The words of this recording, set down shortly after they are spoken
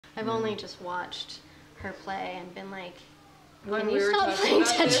I've only just watched her play and been like, when can we you were stop talking playing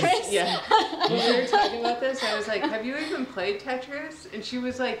about Tetris? this, yeah. When we were talking about this, I was like, have you even played Tetris? And she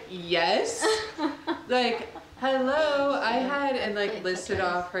was like, yes. Like, hello, I had, and like listed Tetris.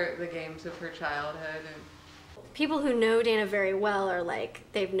 off the games of her childhood. And People who know Dana very well are like,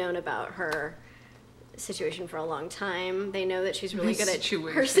 they've known about her situation for a long time. They know that she's really good at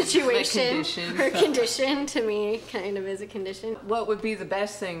her situation. Her condition, to me, kind of is a condition. what would be the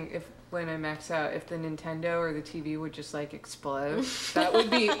best thing if, when I max out, if the Nintendo or the TV would just like explode? That would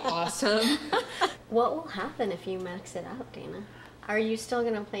be awesome. What will happen if you max it out, Dana? Are you still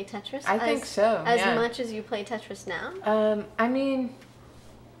going to play Tetris? I think so, As yeah. much as you play Tetris now? I mean,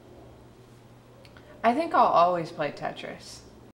 I think I'll always play Tetris.